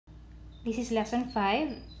This is lesson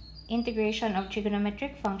 5, integration of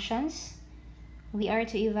trigonometric functions. We are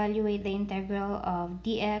to evaluate the integral of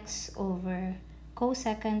dx over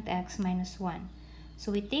cosecant x minus 1.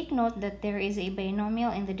 So we take note that there is a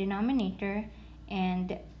binomial in the denominator,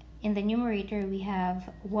 and in the numerator we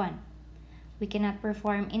have 1. We cannot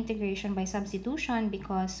perform integration by substitution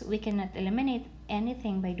because we cannot eliminate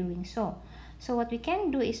anything by doing so. So what we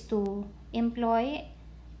can do is to employ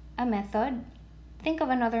a method. Think of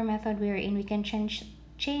another method wherein we can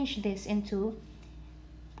change this into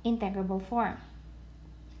integrable form.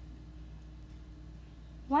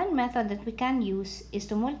 One method that we can use is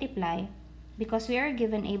to multiply. Because we are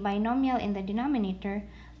given a binomial in the denominator,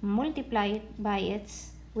 multiply it by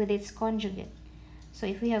with its conjugate. So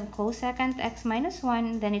if we have cosecant x minus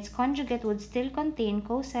 1, then its conjugate would still contain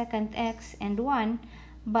cosecant x and 1,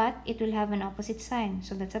 but it will have an opposite sign.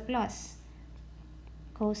 So that's a plus.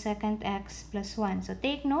 Cosecant x plus 1. So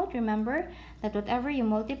take note, remember that whatever you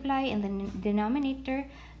multiply in the denominator,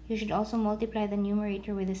 you should also multiply the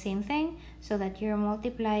numerator with the same thing, so that you're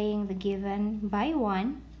multiplying the given by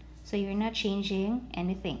 1, so you're not changing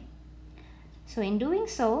anything. So in doing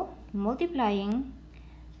so, multiplying,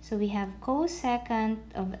 so we have cosecant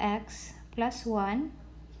of x plus 1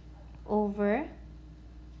 over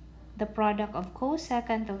the product of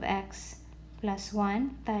cosecant of x plus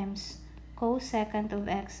 1 times cosecant of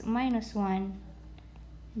x minus 1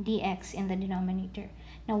 dx in the denominator.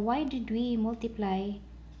 Now, why did we multiply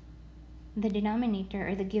the denominator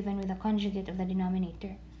or the given with the conjugate of the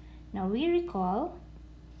denominator? Now, we recall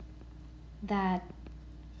that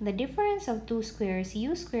the difference of two squares,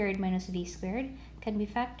 u squared minus v squared, can be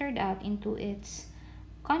factored out into its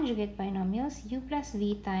conjugate binomials, u plus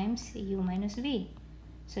v times u minus v.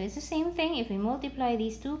 So it's the same thing. If we multiply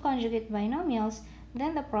these two conjugate binomials,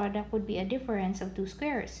 then the product would be a difference of two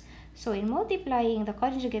squares. So in multiplying the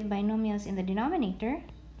conjugate binomials in the denominator,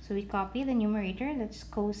 so we copy the numerator, that's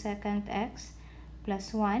cosecant x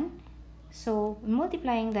plus 1. So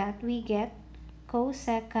multiplying that, we get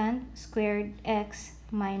cosecant squared x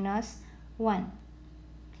minus 1.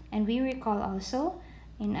 And we recall also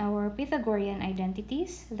in our Pythagorean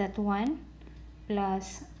identities that 1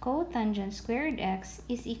 plus cotangent squared x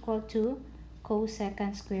is equal to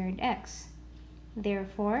cosecant squared x.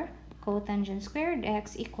 Therefore, cotangent squared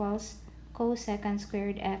x equals cosecant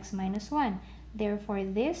squared x minus 1. Therefore,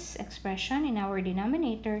 this expression in our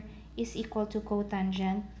denominator is equal to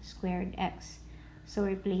cotangent squared x. So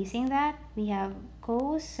replacing that, we have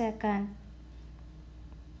cosecant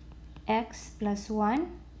x plus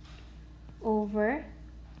 1 over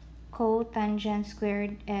cotangent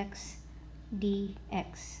squared x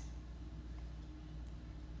dx.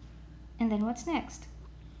 And then what's next?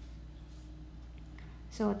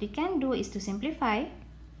 So what we can do is to simplify.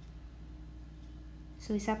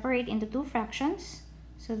 So we separate into two fractions.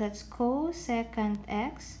 So that's cosecant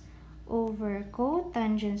x over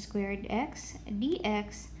cotangent squared x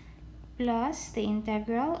dx plus the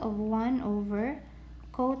integral of 1 over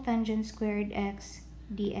cotangent squared x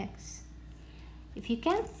dx. If you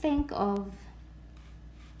can't think of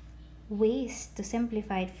ways to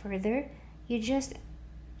simplify it further, you just,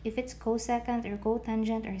 if it's cosecant or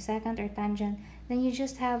cotangent or secant or tangent, then you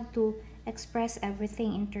just have to express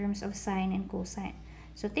everything in terms of sine and cosine.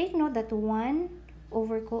 So take note that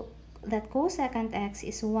that cosecant x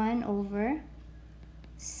is 1 over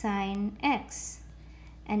sine x.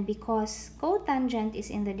 And because cotangent is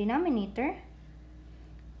in the denominator,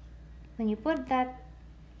 when you put that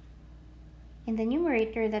in the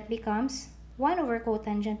numerator, that becomes 1 over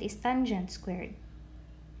cotangent is tangent squared.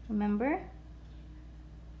 Remember?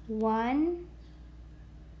 1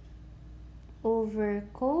 over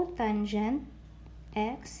cotangent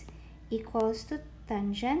x equals to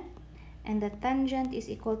tangent, and the tangent is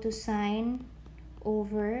equal to sine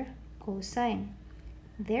over cosine.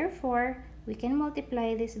 Therefore, we can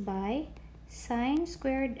multiply this by sine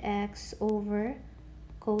squared x over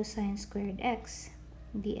cosine squared x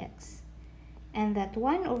dx. And that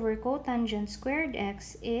 1 over cotangent squared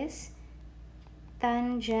x is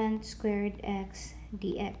tangent squared x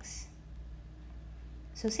dx.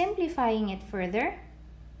 So simplifying it further,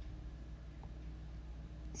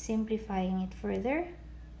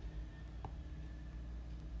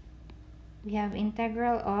 we have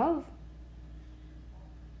integral of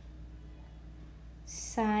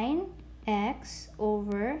sine x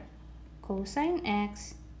over cosine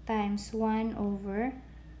x times 1 over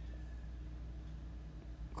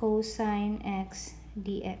cosine x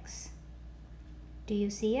dx. Do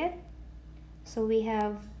you see it? So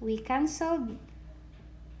we canceled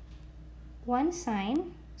one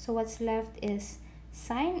sine, so what's left is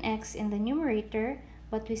sine x in the numerator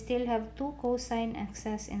but we still have 2 cosine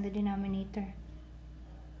x's in the denominator,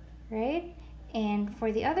 right? And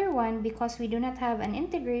for the other one, because we do not have an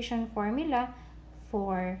integration formula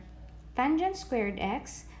for tangent squared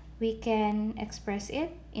x, we can express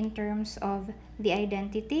it in terms of the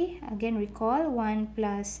identity. Again, recall 1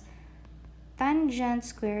 plus tangent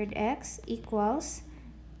squared x equals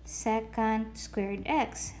secant squared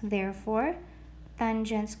x. Therefore,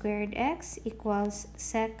 tangent squared x equals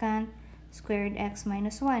secant squared x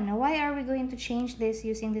minus 1. Now, why are we going to change this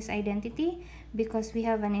using this identity? Because we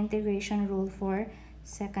have an integration rule for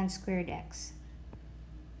secant squared x.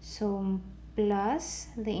 So, plus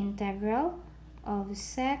the integral of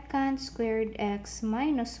secant squared x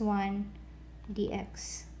minus 1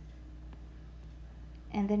 dx.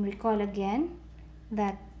 And then recall again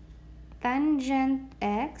that tangent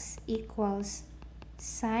x equals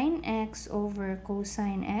sine x over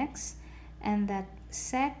cosine x, and that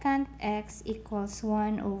secant x equals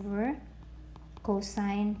 1 over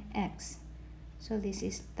cosine x. So this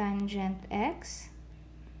is tangent x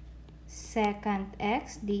secant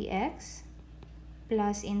x dx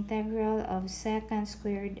plus integral of secant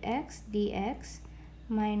squared x dx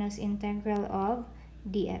minus integral of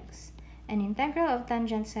dx. And integral of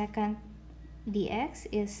tangent secant dx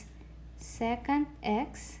is secant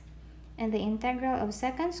x, and the integral of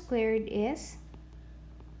secant squared is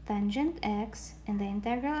tangent x, and the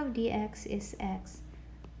integral of dx is x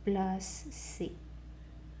plus c.